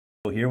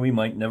Here we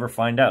might never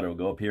find out. It'll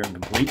go up here and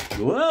complete.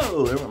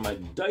 Whoa, there went my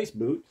dice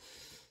boot.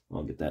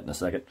 I'll get that in a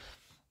second.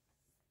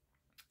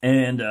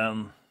 And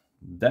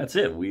that's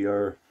it. We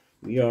are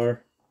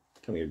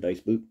come here,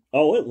 dice boot.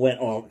 Oh, it went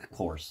on, of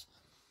course.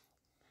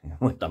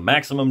 With the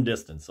maximum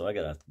distance, so I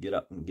gotta get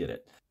up and get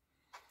it.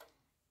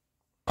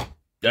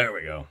 There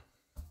we go.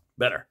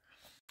 Better.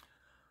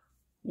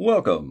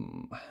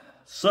 Welcome.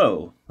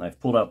 So, I've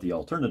pulled out the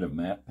alternative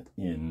map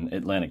in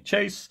Atlantic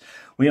Chase.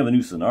 We have a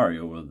new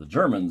scenario where the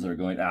Germans are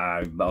going,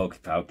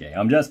 okay,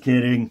 I'm just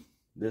kidding.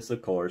 This,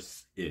 of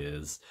course,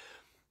 is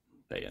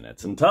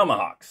Bayonets and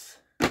Tomahwks.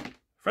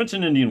 French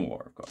and Indian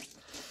War, of course.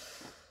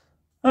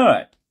 All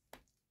right.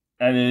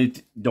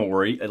 And don't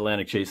worry,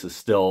 Atlantic Chase is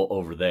still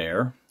over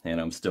there,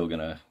 and I'm still going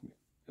to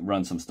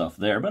run some stuff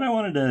there. But I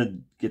wanted to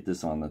get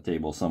this on the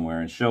table somewhere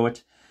and show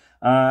it.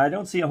 I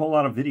don't see a whole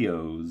lot of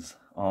videos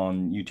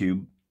on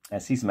YouTube. I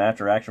see some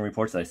after-action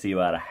reports. I see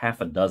about a half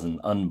a dozen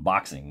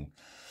unboxing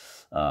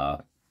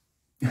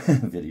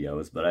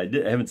videos, but I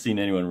haven't seen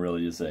anyone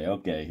really just say,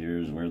 "Okay,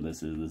 here's where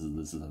this is.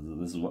 This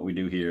is what we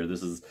do here.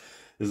 This is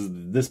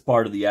this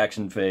part of the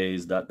action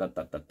phase." ...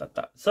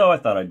 So I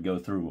thought I'd go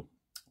through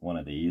one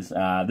of these.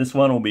 This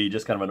one will be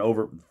just kind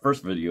of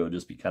first video will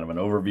just be kind of an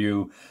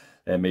overview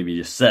and maybe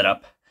just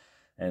setup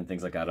and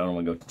things like that. I don't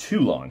want to go too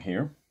long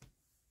here.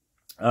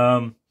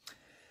 And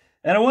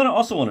I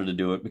also wanted to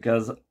do it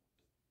because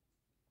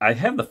I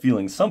have the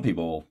feeling some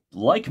people,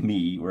 like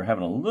me, were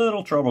having a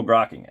little trouble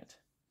grokking it.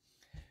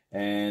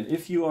 And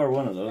if you are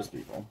one of those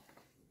people,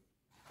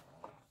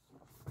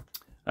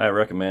 I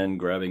recommend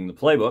grabbing the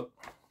playbook,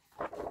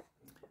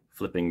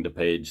 flipping to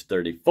page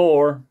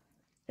 34,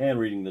 and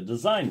reading the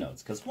design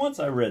notes. Because once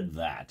I read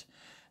that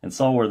and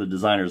saw where the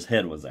designer's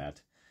head was at,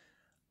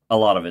 a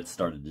lot of it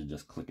started to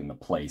just click into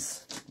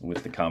place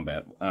with the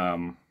combat.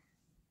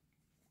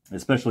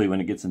 Especially when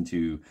it gets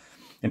into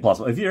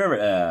impossible. If you're ever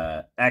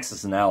an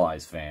Axis and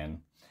Allies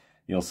fan,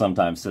 you'll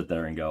sometimes sit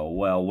there and go,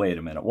 well, wait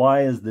a minute.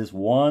 Why is this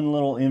one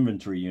little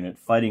infantry unit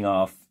fighting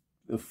off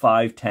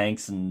 5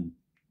 tanks and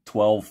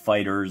 12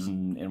 fighters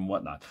and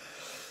whatnot?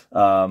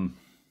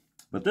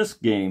 But this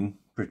game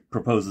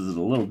proposes it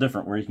a little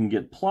different, where you can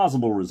get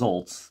plausible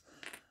results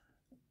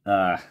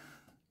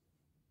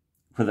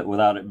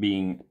without it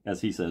being,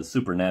 as he says,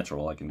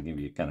 supernatural. I can give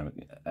you kind of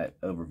an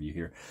overview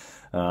here.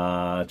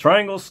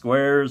 Triangles,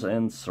 squares,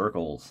 and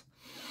circles.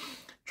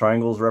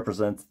 Triangles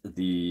represent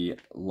the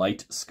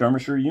light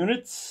skirmisher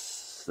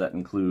units. That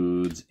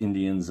includes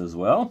Indians as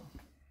well.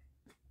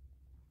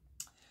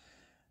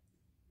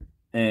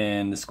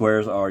 And the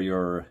squares are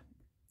your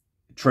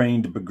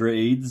trained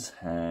brigades.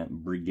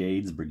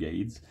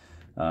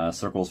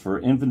 Circles for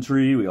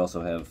infantry. We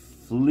also have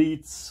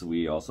fleets.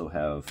 We also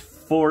have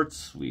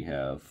forts. We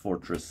have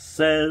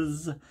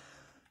fortresses.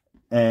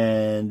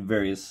 And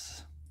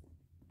various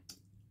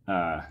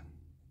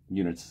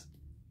units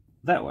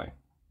that way.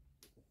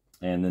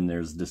 And then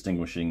there's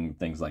distinguishing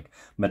things like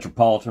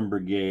Metropolitan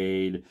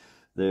Brigade.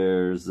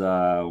 There's,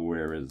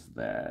 where is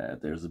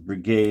that? There's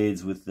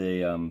brigades with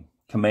a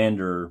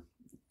commander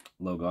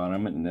logo on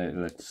them. And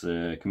that's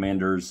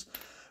commanders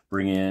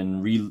bring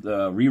in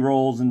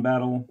re-rolls in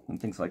battle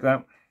and things like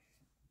that.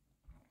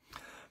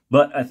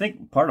 But I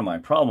think part of my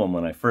problem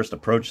when I first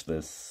approached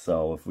this,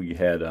 so if we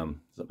had,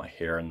 is that my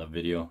hair in the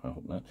video? I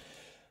hope not.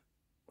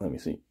 Let me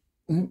see.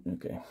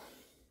 Okay.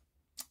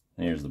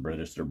 Here's the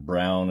British. They're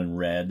brown and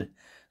red,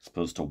 as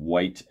opposed to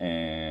white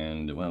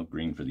and, well,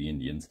 green for the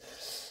Indians.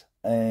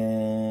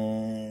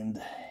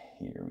 And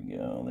here we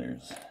go.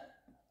 There's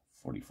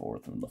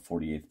 44th and the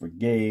 48th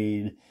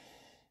Brigade.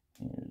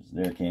 Here's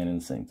their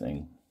cannon, same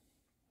thing.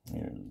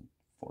 Here's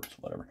forts,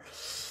 whatever.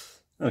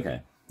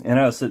 Okay. And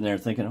I was sitting there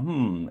thinking,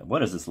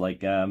 what is this,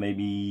 like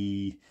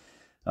maybe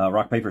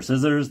rock, paper,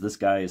 scissors? This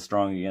guy is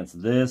strong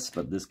against this,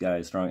 but this guy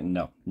is strong.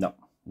 No.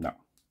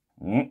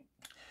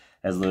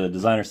 As the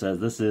designer says,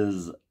 this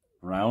is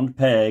round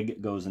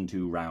peg goes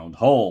into round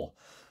hole,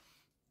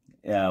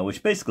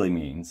 which basically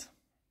means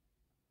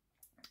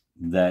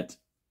that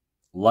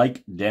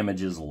like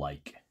damages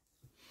like.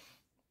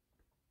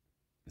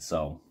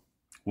 So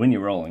when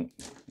you're rolling,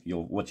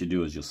 what you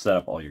do is you'll set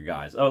up all your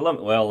guys. Oh,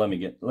 let me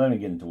get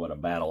into what a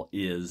battle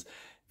is.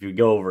 If you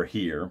go over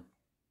here,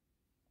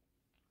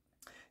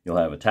 you'll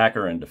have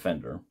attacker and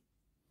defender,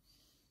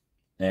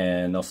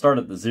 and they'll start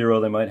at the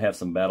 0. They might have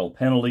some battle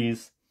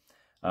penalties.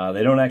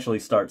 They don't actually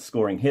start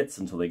scoring hits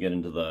until they get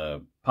into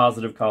the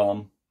positive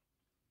column.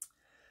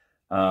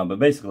 But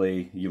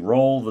basically, you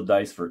roll the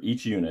dice for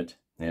each unit,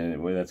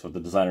 and that's what the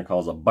designer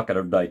calls a bucket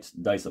of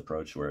dice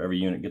approach, where every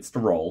unit gets to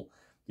roll,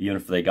 even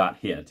if they got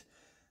hit,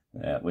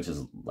 which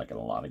is like in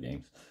a lot of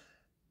games.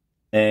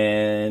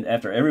 And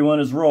after everyone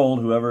is rolled,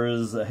 whoever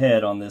is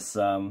ahead on this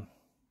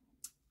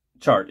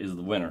chart is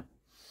the winner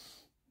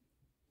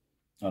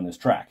on this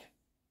track.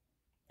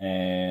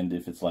 And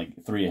if it's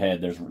like 3 ahead,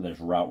 there's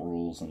route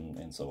rules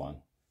and so on.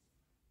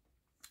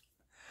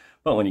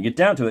 But when you get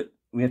down to it,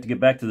 we have to get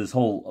back to this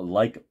whole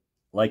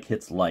like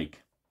hits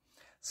like.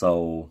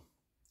 So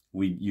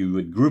you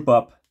would group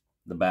up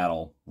the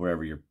battle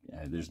wherever you're.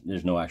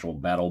 There's no actual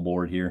battle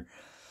board here.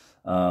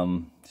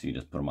 So you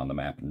just put them on the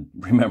map and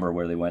remember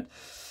where they went.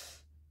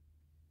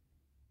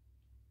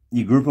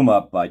 You group them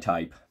up by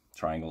type,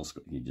 triangles.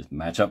 You just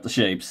match up the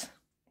shapes,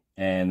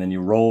 and then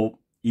you roll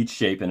each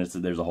shape, and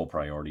there's a whole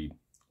priority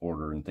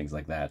order and things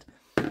like that.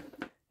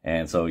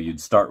 And so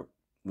you'd start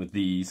with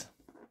these,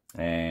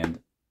 and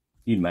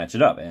you'd match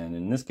it up. And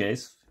in this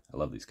case, I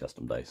love these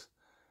custom dice.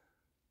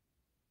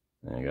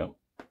 There you go.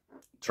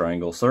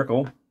 Triangle,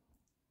 circle.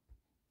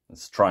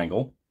 It's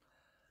triangle.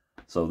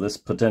 So this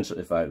potential,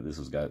 if this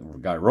was a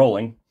guy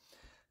rolling,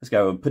 this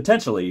guy would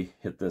potentially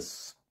hit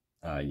this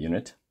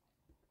unit.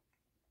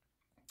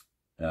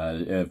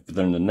 If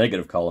they're in the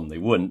negative column, they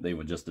wouldn't. They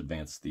would just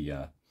advance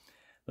the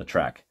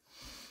track.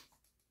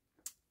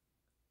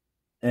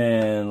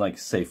 And like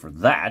say for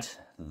that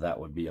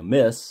would be a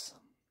miss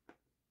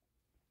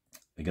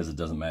because it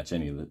doesn't match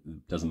any of the,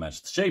 it doesn't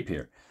match the shape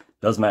here.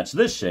 It does match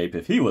this shape.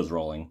 If he was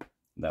rolling,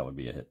 that would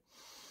be a hit.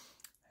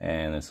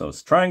 And so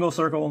it's triangle,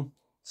 circle,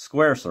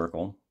 square,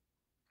 circle,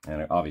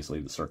 and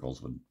obviously the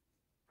circles would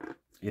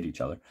hit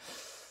each other.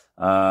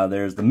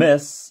 There's the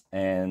miss,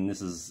 and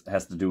this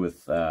has to do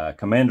with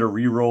commander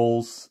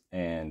rerolls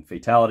and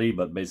fatality,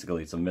 but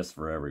basically it's a miss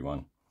for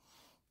everyone.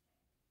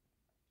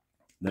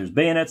 There's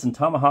bayonets and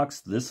tomahawks.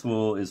 This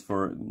is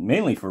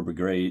mainly for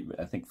brigade.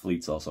 I think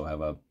fleets also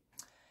have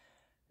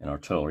and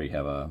artillery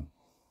have a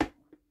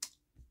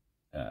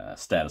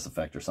status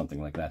effect or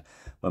something like that.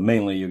 But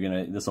mainly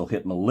this will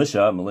hit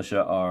militia.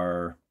 Militia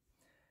are,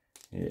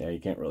 yeah, you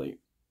can't really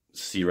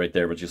see right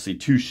there, but you'll see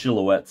two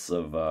silhouettes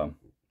of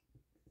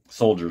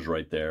soldiers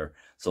right there.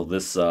 So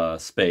this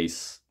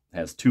space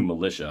has two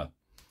militia,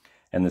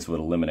 and this would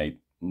eliminate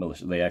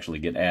militia. They actually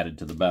get added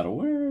to the battle.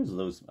 Where's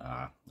those?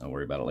 I'll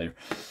worry about it later.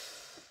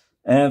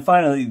 And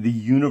finally, the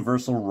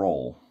universal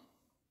roll.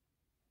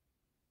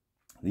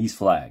 These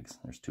flags,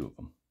 there's two of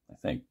them, I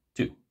think,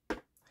 two.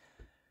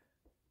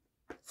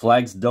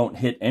 Flags don't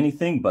hit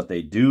anything, but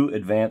they do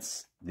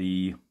advance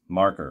the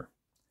marker.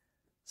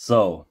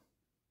 So,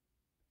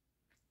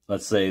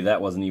 let's say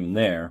that wasn't even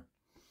there,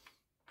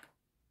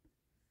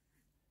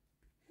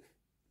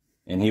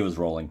 and he was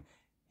rolling.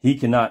 He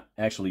cannot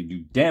actually do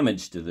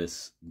damage to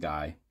this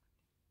guy,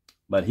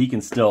 but he can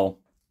still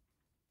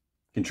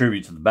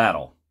contribute to the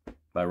battle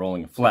by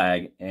rolling a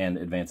flag and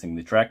advancing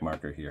the track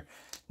marker here.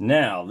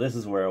 Now, this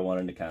is where I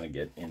wanted to kind of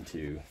get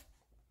into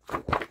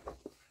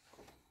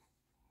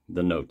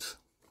the notes.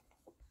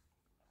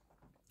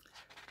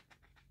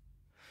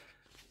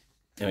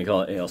 And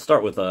I'll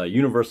start with a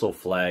universal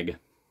flag,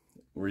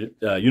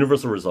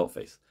 universal result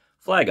face.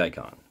 Flag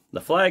icon. The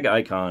flag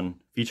icon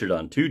featured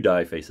on two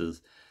die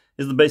faces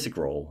is the basic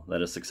roll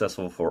that is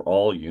successful for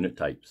all unit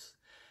types.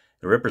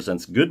 It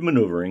represents good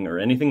maneuvering or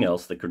anything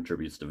else that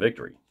contributes to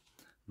victory.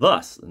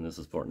 Thus, and this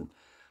is important,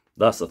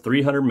 thus a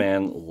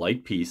 300-man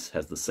light piece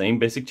has the same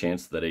basic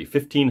chance that a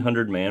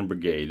 1,500-man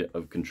brigade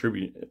of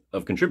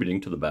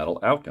contributing to the battle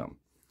outcome.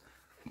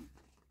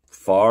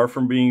 Far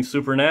from being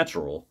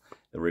supernatural,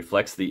 it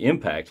reflects the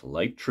impact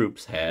light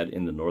troops had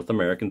in the North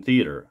American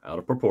theater, out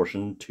of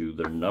proportion to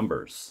their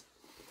numbers.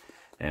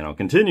 And I'll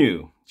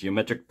continue.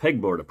 Geometric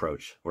pegboard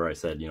approach, where I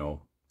said,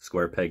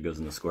 square peg goes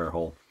in the square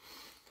hole.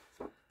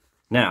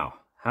 Now,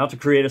 how to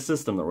create a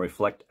system that will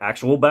reflect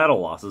actual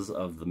battle losses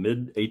of the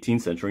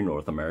mid-18th century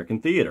North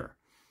American theater.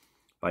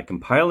 By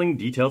compiling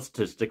detailed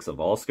statistics of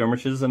all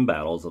skirmishes and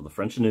battles of the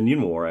French and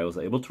Indian War, I was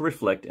able to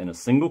reflect in a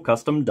single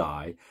custom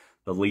die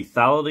the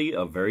lethality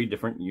of very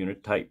different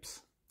unit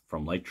types,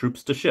 from light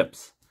troops to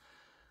ships.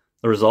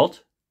 The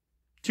result?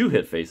 2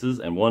 hit faces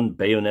and 1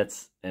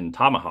 bayonets and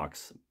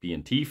tomahawks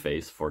B&T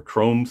face for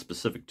chrome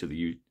specific to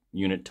the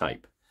unit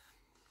type.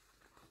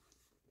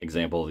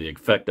 Example, the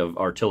effect of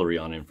artillery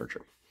on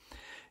infantry.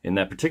 In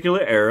that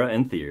particular era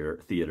and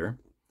theater,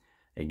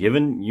 a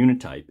given unit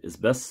type is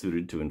best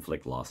suited to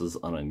inflict losses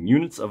on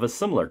units of a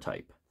similar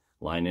type.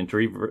 Line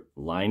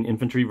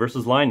infantry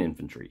versus line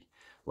infantry.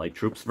 Light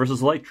troops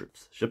versus light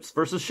troops. Ships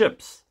versus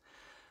ships.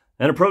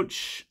 An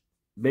approach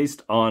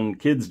based on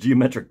kids'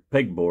 geometric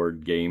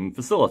pegboard game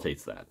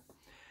facilitates that.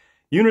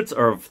 Units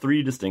are of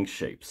 3 distinct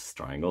shapes,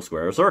 triangle,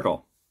 square, or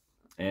circle.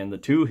 And the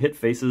 2 hit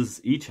faces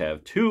each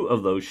have 2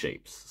 of those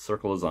shapes.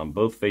 Circle is on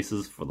both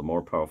faces for the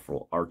more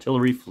powerful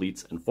artillery,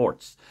 fleets, and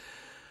forts.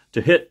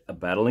 To hit, a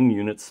battling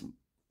unit's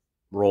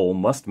roll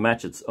must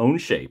match its own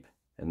shape,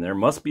 and there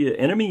must be an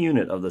enemy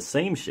unit of the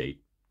same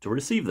shape to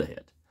receive the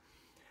hit.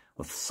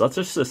 With such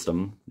a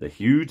system, the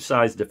huge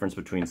size difference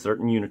between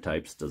certain unit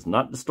types does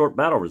not distort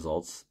battle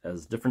results,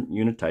 as different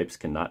unit types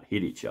cannot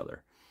hit each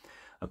other.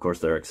 Of course,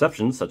 there are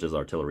exceptions, such as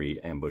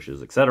artillery,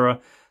 ambushes, etc.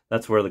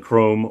 That's where the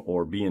chrome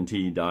or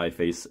B&T die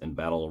face and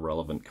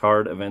battle-relevant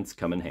card events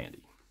come in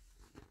handy.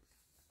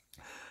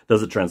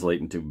 Does it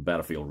translate into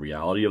battlefield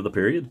reality of the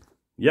period?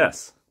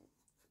 Yes.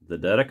 The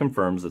data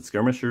confirms that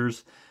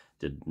skirmishers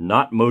did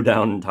not mow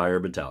down entire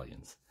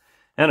battalions.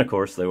 And of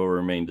course, they will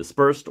remain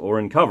dispersed or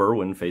in cover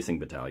when facing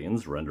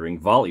battalions, rendering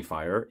volley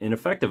fire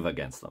ineffective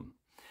against them.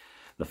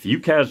 The few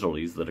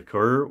casualties that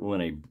occur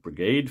when a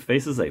brigade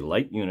faces a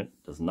light unit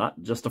does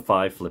not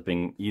justify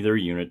flipping either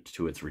unit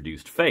to its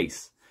reduced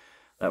face.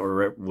 That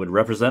would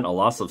represent a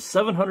loss of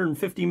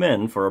 750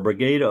 men for a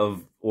brigade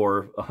of,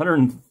 or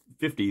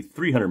 150,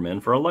 300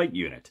 men for a light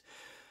unit.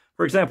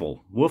 For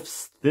example,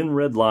 Wolfe's thin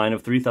red line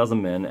of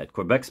 3,000 men at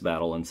Quebec's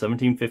battle in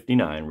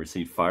 1759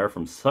 received fire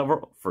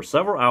for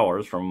several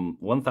hours from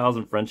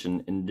 1,000 French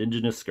and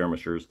indigenous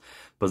skirmishers'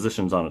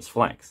 positions on its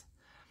flanks.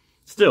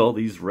 Still,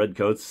 these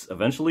redcoats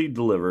eventually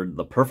delivered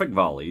the perfect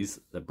volleys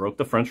that broke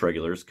the French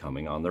regulars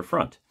coming on their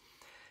front.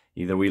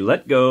 Either we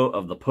let go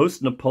of the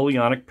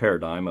post-Napoleonic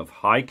paradigm of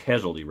high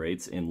casualty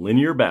rates in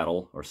linear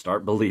battle or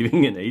start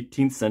believing in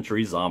 18th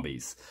century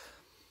zombies.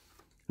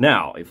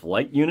 Now, if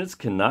light units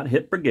cannot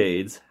hit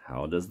brigades,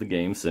 how does the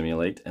game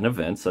simulate an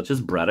event such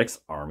as Braddock's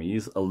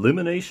army's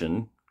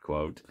elimination,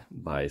 quote,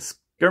 by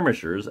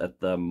skirmishers at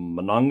the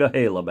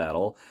Monongahela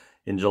battle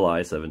in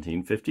July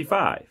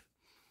 1755?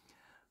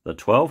 The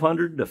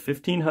 1,200 to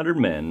 1,500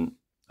 men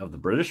of the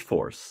British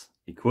force,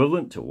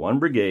 equivalent to 1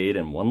 brigade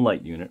and 1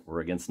 light unit, were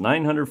against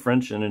 900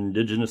 French and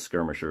indigenous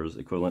skirmishers,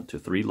 equivalent to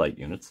 3 light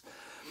units.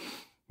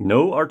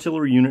 No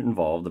artillery unit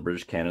involved, the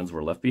British cannons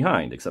were left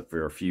behind, except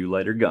for a few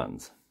lighter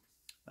guns.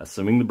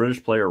 Assuming the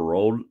British player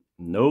rolled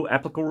no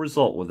applicable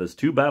result with his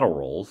 2 battle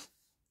rolls,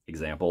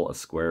 example, a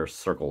square,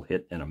 circle,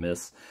 hit, and a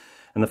miss,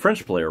 and the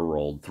French player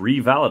rolled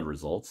 3 valid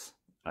results,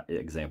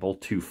 example,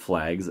 2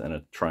 flags and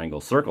a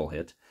triangle circle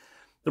hit,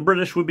 the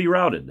British would be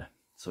routed.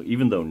 So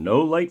even though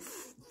no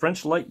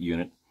French light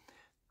unit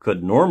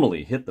could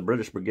normally hit the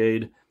British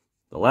brigade,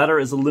 the latter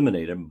is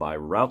eliminated by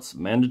rout's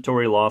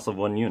mandatory loss of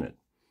 1 unit.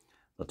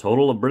 The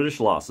total of British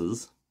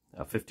losses,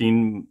 a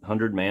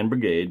 1,500-man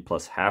brigade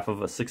plus half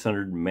of a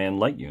 600-man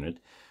light unit,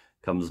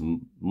 comes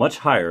much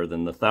higher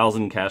than the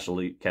 1,000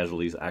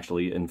 casualties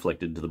actually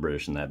inflicted to the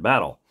British in that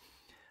battle.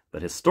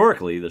 But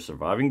historically, the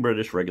surviving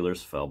British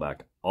regulars fell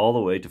back all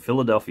the way to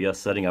Philadelphia,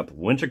 setting up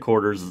winter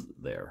quarters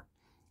there.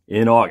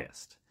 In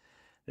August,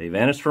 they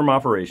vanished from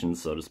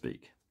operations, so to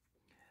speak.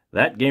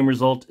 That game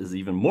result is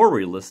even more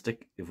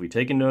realistic if we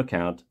take into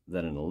account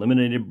that an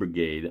eliminated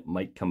brigade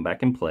might come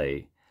back in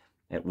play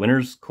at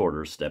winter's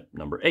quarters step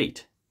number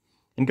 8.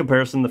 In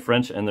comparison, the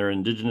French and their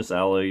indigenous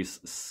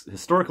allies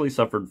historically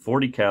suffered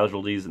 40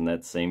 casualties in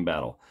that same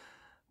battle,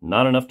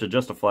 not enough to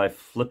justify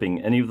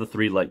flipping any of the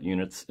 3 light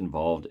units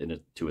involved in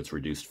it to its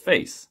reduced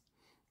face.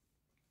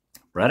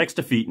 Braddock's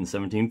defeat in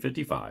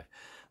 1755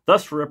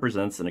 thus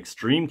represents an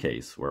extreme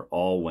case where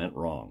all went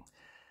wrong.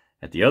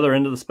 At the other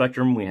end of the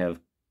spectrum, we have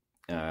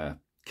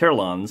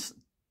Carillon's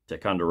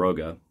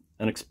Ticonderoga,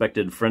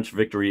 unexpected French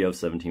victory of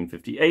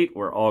 1758,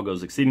 where all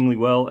goes exceedingly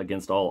well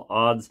against all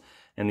odds,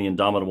 and the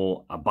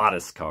indomitable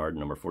Abatis card,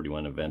 number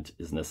 41 event,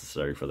 is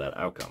necessary for that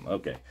outcome.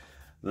 Okay,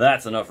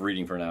 that's enough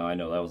reading for now. I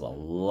know that was a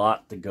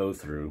lot to go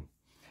through,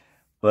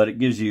 but it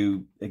gives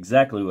you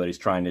exactly what he's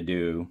trying to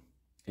do,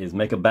 is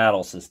make a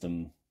battle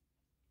system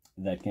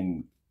that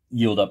can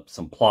yield up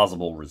some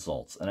plausible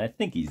results. And I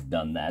think he's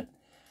done that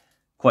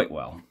quite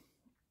well.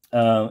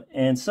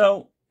 And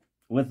so,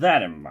 with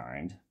that in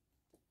mind,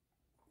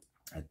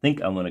 I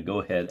think I'm going to go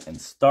ahead and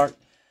start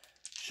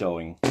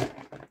showing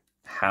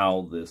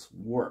how this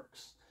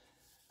works.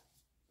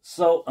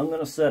 So I'm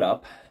going to set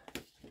up,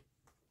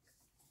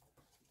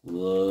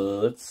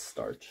 let's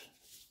start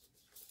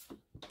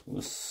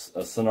with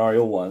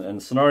scenario 1.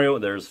 And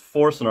there's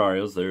 4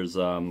 scenarios. There's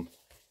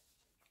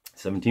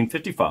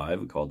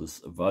 1755, we call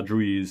this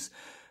Vaudreuil's,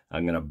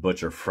 I'm going to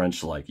butcher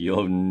French like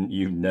you've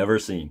never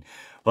seen.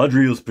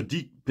 Vaudreuil's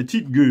Petit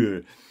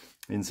Gueux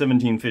in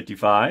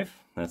 1755,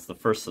 that's the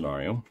first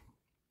scenario.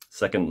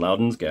 Second,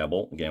 Loudon's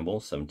Gamble,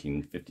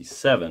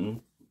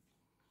 1757.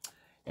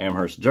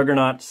 Amherst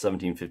Juggernaut,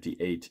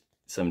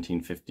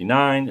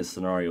 1758-1759 is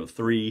scenario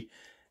 3.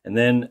 And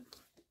then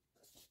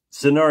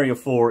scenario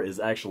 4 is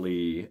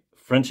actually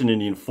French and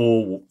Indian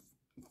full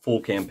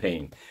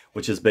campaign,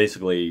 which is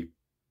basically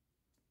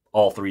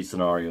all 3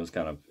 scenarios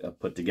kind of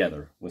put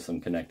together with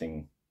some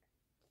connecting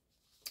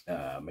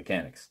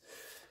mechanics.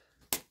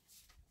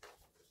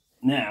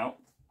 Now,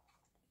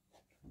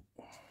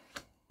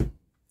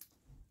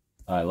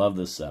 I love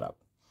this setup.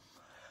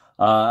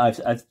 I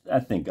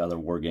think other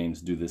war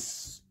games do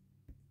this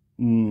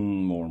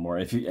more and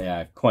more.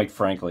 Quite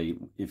frankly,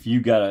 if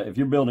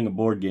you're building a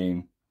board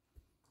game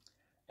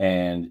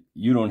and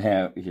you don't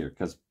have here,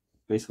 because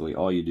basically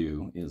all you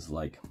do is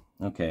like,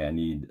 okay, I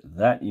need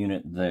that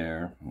unit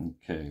there.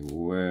 Okay,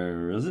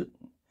 where is it?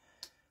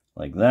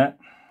 Like that.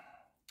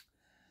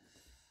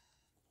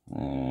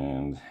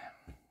 And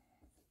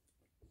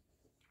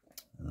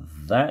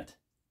that.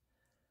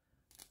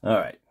 All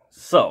right,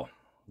 so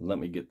let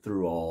me get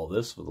through all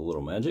this with a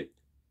little magic.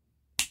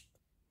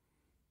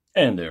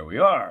 And there we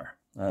are.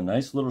 A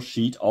nice little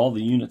sheet. All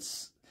the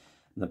units,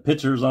 the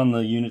pictures on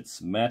the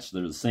units match.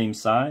 They're the same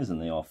size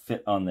and they all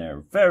fit on there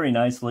very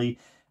nicely.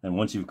 And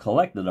once you've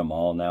collected them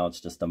all, now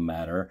it's just a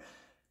matter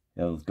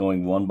of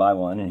going one by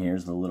one. And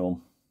here's the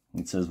little,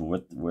 it says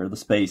where the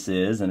space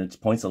is, and it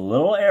points a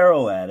little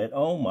arrow at it.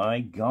 Oh my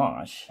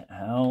gosh,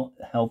 how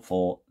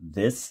helpful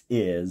this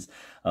is,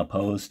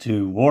 opposed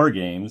to war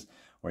games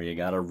where you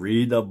got to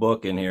read the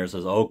book in here. It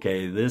says,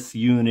 okay, this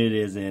unit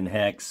is in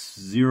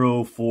hex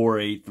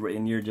 0483,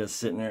 and you're just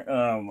sitting there,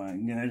 oh my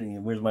God,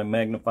 where's my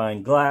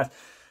magnifying glass?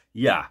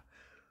 Yeah.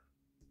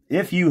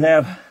 If you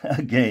have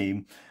a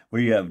game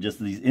where you have just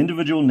these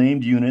individual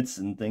named units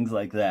and things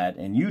like that,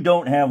 and you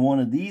don't have one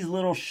of these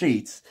little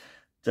sheets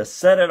to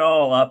set it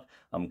all up,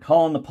 I'm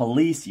calling the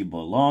police. You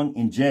belong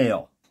in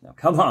jail. Now,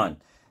 come on.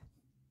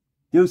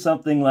 Do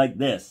something like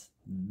this.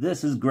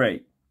 This is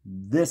great.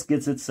 This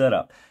gets it set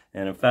up.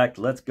 And in fact,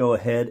 let's go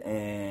ahead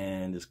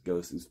and just go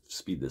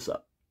speed this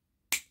up.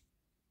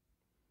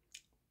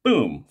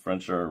 Boom.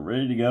 French are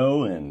ready to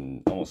go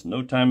in almost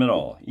no time at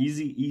all.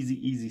 Easy, easy,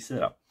 easy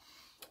setup.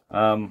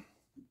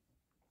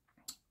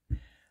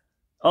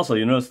 Also,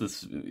 you notice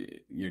this,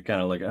 you're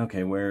kind of like,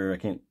 okay, I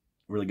can't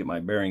really get my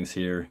bearings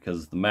here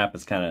because the map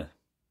is kind of,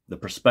 the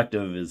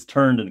perspective is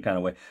turned in a kind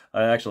of way.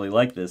 I actually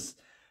like this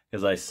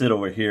because I sit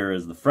over here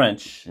as the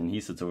French and he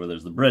sits over there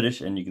as the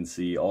British, and you can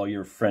see all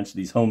your French,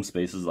 these home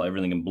spaces,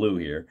 everything in blue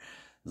here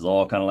is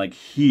all kind of like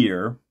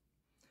here,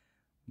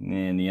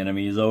 and the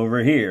enemy is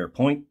over here.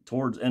 Point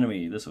towards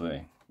enemy this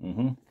way.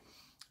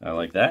 I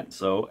like that.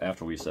 So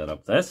after we set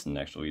up this, and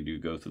actually we do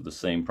go through the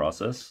same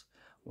process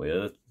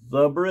with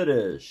the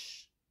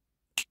British.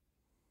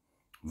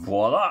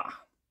 Voila!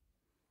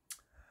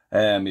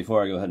 And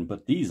before I go ahead and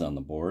put these on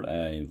the board,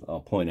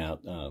 I'll point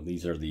out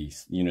these are the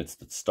units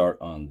that start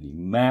on the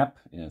map.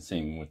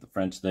 Same with the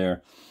French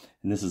there.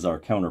 And this is our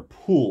counter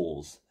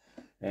pools.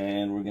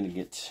 And we're going to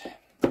get,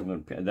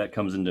 that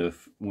comes into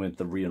with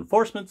the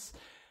reinforcements.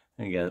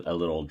 And you got a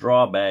little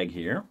draw bag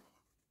here,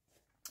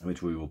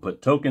 which we will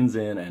put tokens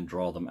in and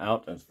draw them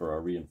out as for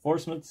our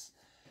reinforcements.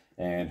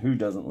 And who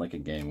doesn't like a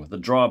game with a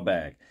draw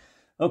bag?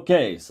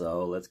 Okay,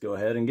 so let's go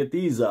ahead and get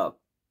these up.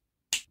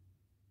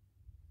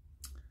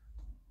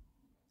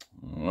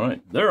 All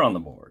right, they're on the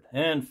board.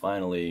 And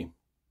finally,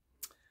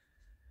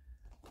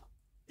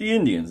 the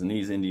Indians. And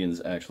these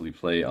Indians actually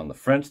play on the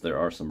French. There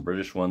are some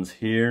British ones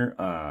here.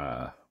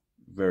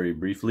 Very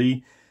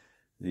briefly,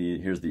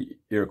 here's the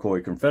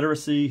Iroquois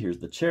Confederacy. Here's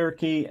the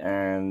Cherokee.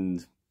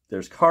 And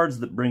there's cards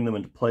that bring them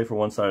into play for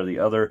one side or the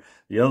other.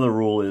 The other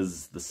rule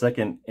is the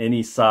second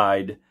any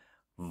side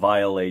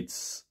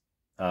violates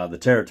the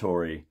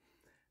territory,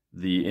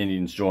 the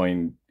Indians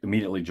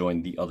immediately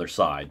join the other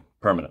side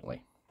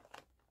permanently.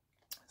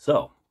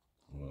 So,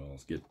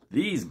 let's get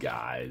these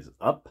guys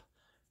up.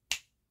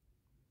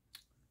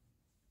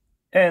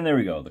 And there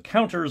we go. The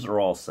counters are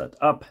all set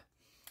up.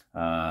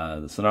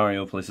 The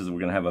scenario places we're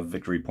going to have a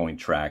victory point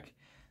track.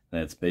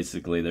 That's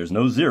basically, there's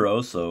no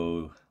zero,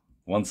 so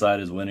one side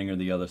is winning or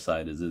the other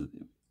side is.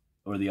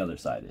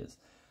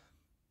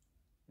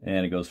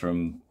 And it goes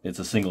from, it's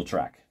a single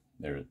track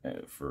there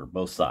for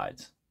both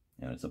sides.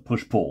 And it's a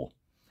push-pull,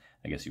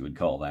 I guess you would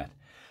call that.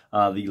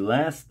 The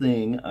last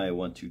thing I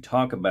want to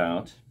talk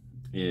about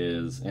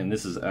is, and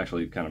this is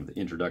actually kind of the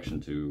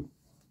introduction to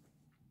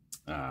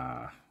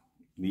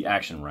the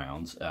action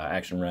rounds.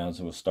 Action rounds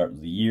will start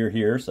the year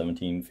here,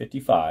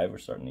 1755. We're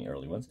starting the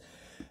early ones.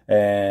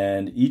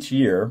 And each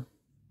year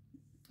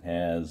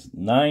has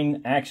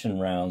 9 action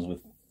rounds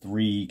with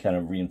 3 kind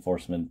of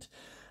reinforcement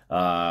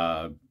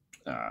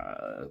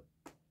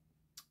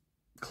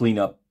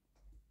cleanup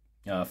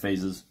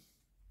phases,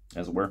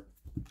 as it were.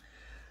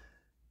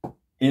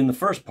 In the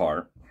first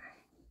part,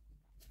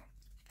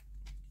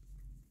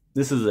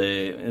 this is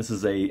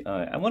a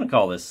I want to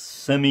call this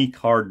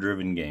semi-card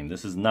driven game.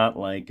 This is not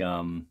like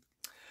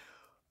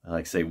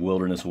say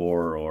Wilderness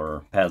War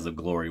or Paths of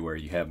Glory where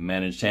you have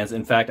managed chance.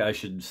 In fact, I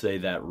should say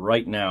that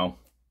right now,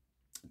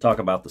 talk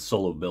about the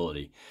solo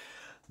ability.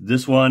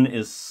 This one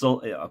is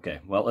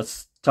okay, well,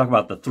 let's talk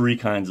about the 3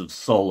 kinds of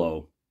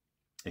solo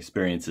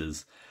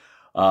experiences.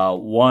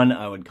 One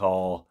I would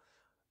call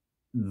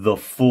the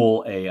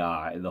full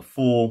AI, the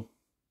full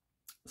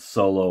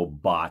solo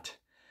bot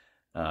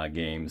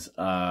games,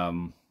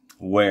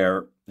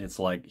 where it's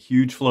like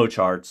huge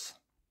flowcharts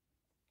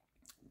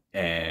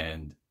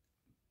and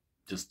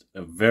just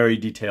a very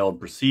detailed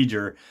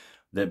procedure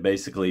that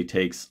basically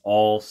takes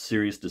all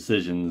serious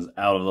decisions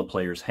out of the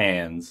player's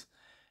hands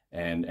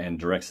and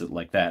directs it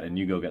like that. And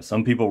you go get,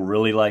 some people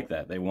really like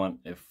that. They want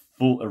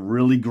a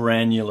really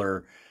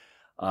granular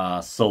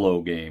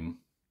solo game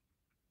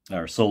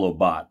or solo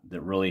bot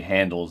that really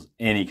handles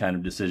any kind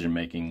of decision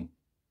making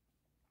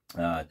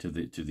to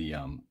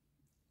the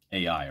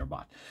AI or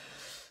bot.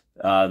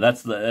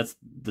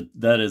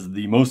 That is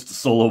the most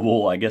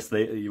soloable, I guess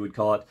you would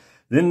call it.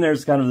 Then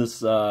there's kind of this.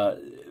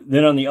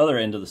 Then on the other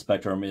end of the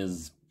spectrum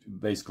is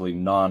basically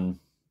not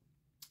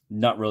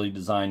really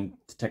designed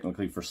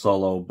technically for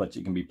solo, but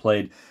it can be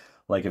played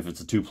like if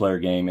it's a 2-player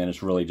game and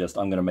it's really just,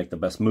 I'm going to make the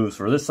best moves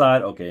for this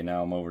side. Okay,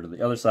 now I'm over to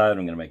the other side.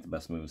 I'm going to make the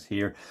best moves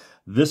here.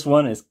 This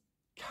one is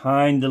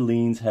kind of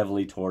leans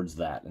heavily towards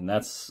that, and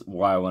that's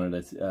why I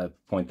wanted to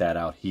point that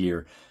out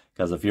here.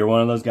 Because if you're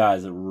one of those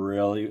guys that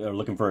really are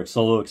looking for a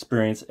solo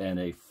experience and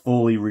a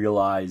fully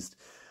realized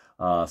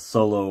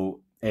solo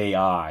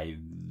AI,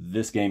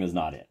 this game is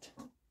not it.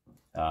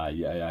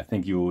 Yeah, I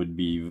think you would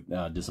be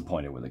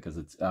disappointed with it because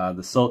it's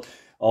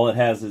all it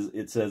has is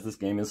it says this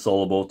game is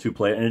soloable,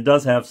 2-player, and it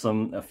does have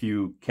a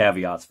few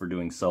caveats for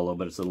doing solo,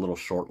 but it's a little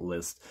short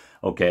list.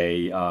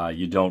 Okay,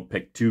 you don't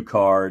pick 2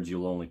 cards,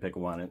 you'll only pick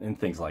 1, and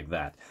things like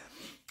that.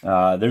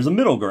 There's a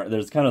middle ground.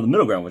 There's kind of the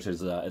middle ground, which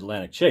is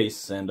Atlantic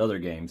Chase and other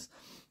games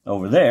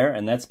over there,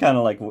 and that's kind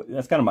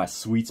of my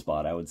sweet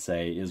spot. I would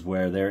say is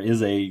where there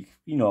is a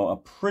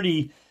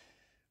pretty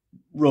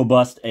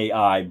robust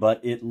AI,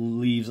 but it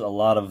leaves a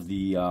lot of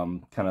the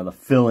kind of the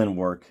fill-in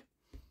work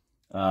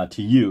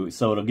to you.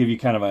 So it'll give you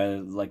kind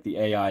of like the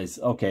AI's,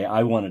 okay,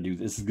 I want to do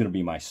this is going to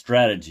be my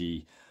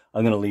strategy.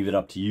 I'm going to leave it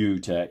up to you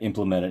to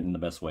implement it in the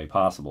best way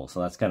possible. So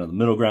that's kind of the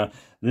middle ground.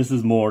 This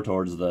is more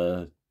towards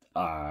the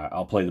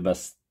I'll play the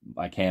best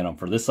I can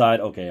for this side.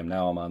 Okay,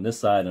 now I'm on this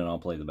side, and I'll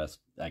play the best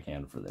I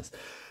can for this.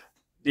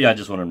 Yeah, I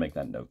just wanted to make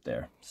that note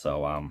there.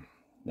 So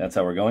that's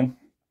how we're going.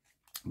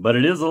 But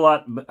it is a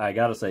lot, I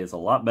gotta say, it's a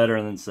lot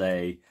better than,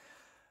 say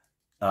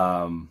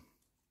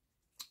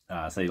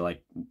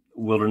like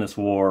Wilderness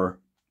War,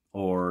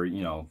 or,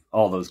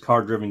 all those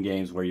card-driven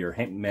games where you're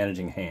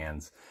managing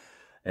hands.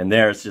 And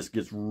there it just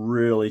gets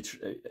really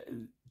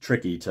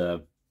tricky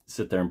to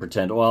sit there and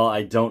pretend, well,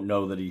 I don't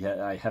know that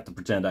I have to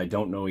pretend I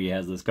don't know he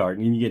has this card.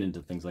 And you get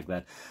into things like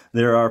that.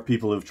 There are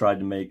people who've tried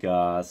to make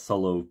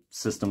solo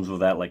systems with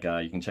that, like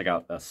you can check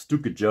out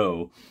Stuka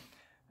Joe,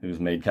 who's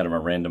made kind of a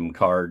random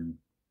card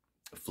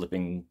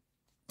flipping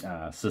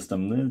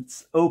system.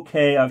 It's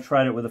okay. I've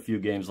tried it with a few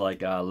games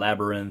like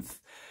Labyrinth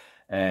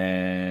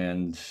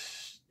and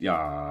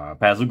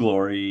Paths of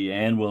Glory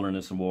and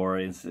Wilderness War.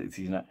 And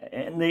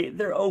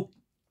they're okay.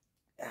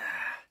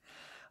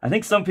 I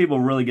think some people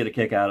really get a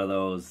kick out of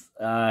those.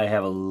 I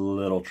have a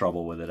little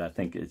trouble with it. I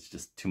think it's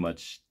just too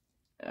much.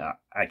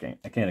 I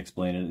can't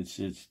explain it. It's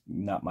just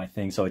not my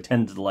thing. So I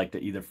tend to like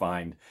to either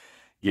find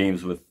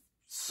games with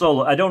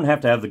solo. I don't have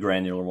to have the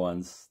granular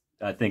ones.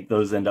 I think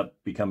those end up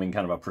becoming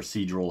kind of a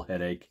procedural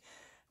headache,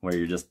 where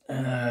you're just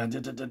and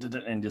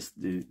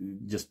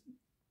just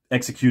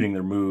executing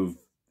their move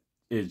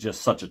is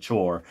just such a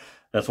chore.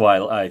 That's why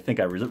I think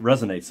I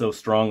resonate so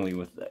strongly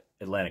with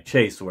Atlantic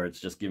Chase, where it's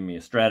just giving me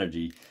a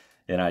strategy,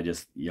 and I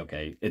just,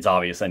 okay, it's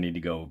obvious I need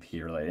to go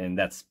here, and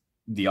that's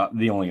the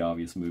only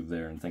obvious move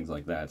there, and things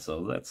like that.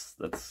 So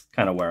that's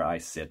kind of where I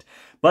sit.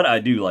 But I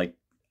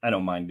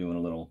don't mind doing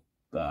a little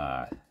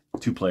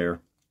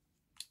 2-player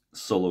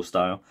solo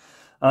style.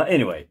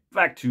 Anyway,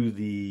 back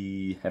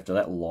to after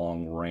that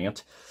long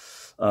rant,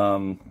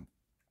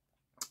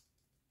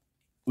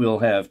 we'll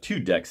have 2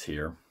 decks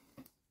here.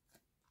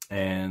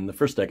 And the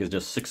first deck is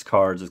just 6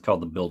 cards. It's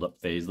called the build-up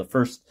phase. The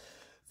first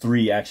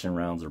 3 action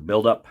rounds are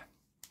build-up.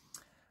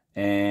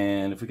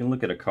 And if we can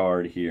look at a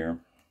card here.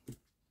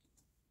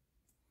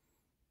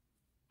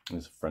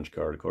 It's a French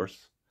card, of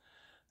course.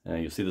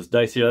 And you'll see this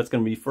dice here. That's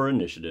going to be for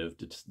initiative,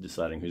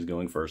 deciding who's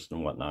going first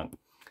and whatnot.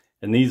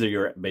 And these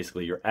are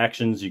basically your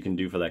actions you can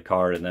do for that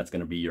card, and that's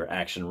going to be your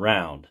action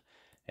round.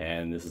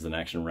 And this is an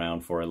action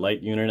round for a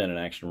light unit and an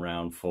action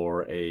round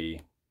for a,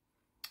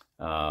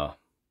 what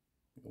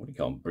do you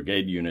call them,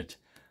 brigade unit.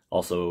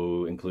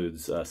 Also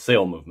includes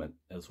sail movement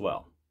as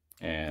well.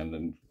 And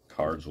then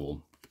cards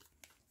will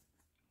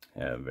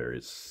have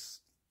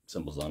various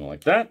symbols on it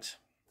like that.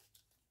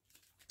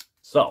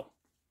 So,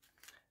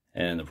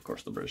 and of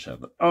course the British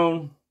have their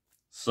own.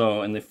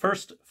 So in the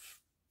first,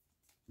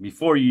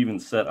 before you even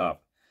set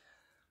up,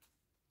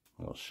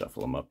 we'll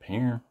shuffle them up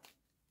here.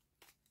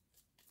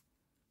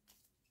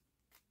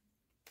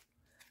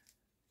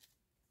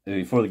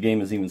 Before the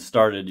game is even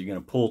started, you're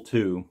going to pull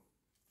 2,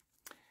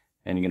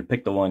 and you're going to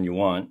pick the one you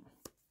want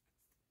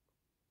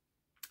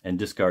and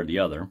discard the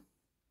other.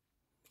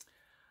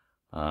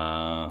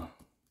 Go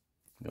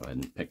ahead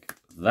and pick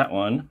that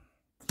one,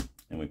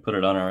 and we put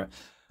it on our.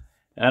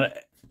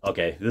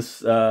 Okay, this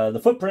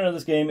the footprint of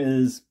this game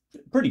is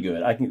pretty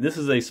good. This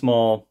is a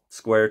small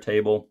square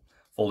table.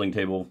 Folding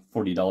table,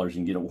 $40 you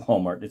can get at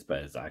Walmart.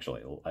 It's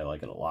actually, I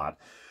like it a lot.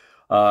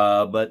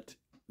 But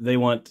they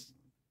want,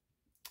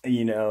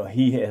 he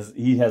has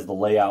the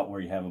layout where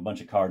you have a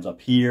bunch of cards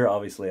up here.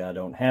 Obviously, I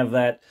don't have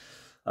that.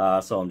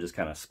 So I'm just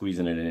kind of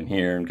squeezing it in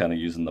here and kind of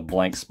using the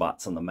blank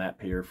spots on the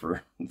map here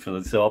for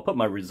this. So I'll put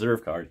my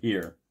reserve card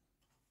here.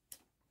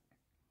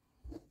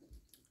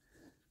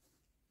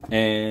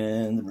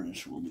 And the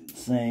British will do the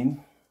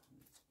same.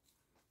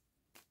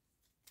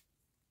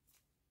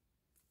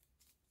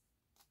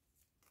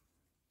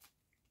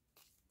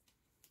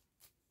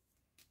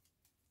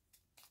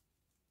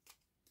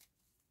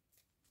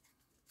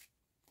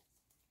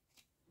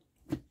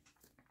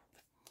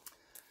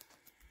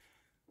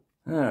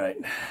 All right,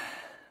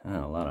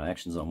 a lot of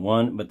actions on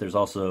one, but there's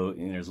also,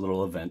 there's a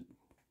little event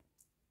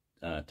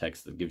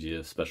text that gives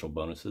you special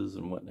bonuses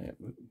and whatnot.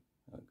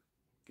 I'll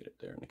get it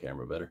there in the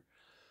camera better.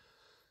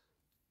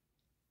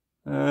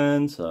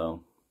 And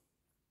so,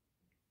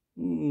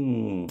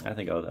 I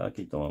think I'll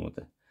keep the one with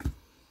the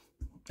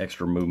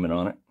extra movement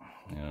on it.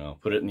 And I'll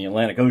put it in the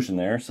Atlantic Ocean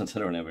there, since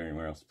I don't have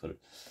anywhere else to put it.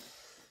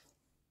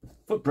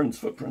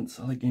 Footprints.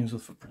 I like games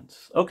with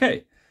footprints.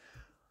 Okay.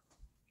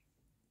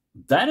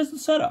 that is the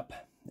setup.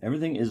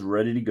 Everything is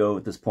ready to go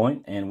at this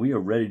point, and we are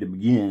ready to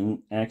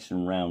begin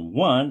action round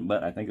 1,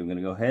 but I think I'm going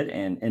to go ahead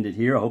and end it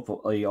here.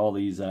 Hopefully all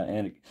these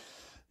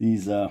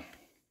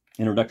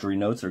introductory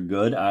notes are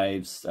good.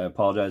 I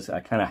apologize.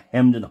 I kind of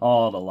hemmed and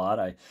hawed a lot.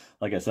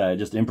 Like I said, I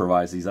just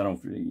improvise these. I don't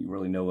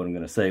really know what I'm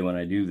going to say when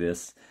I do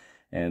this.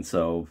 And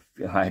so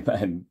I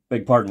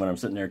beg pardon when I'm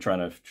sitting there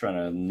trying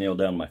to nail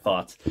down my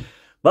thoughts.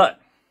 But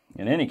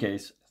in any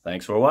case,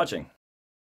 thanks for watching.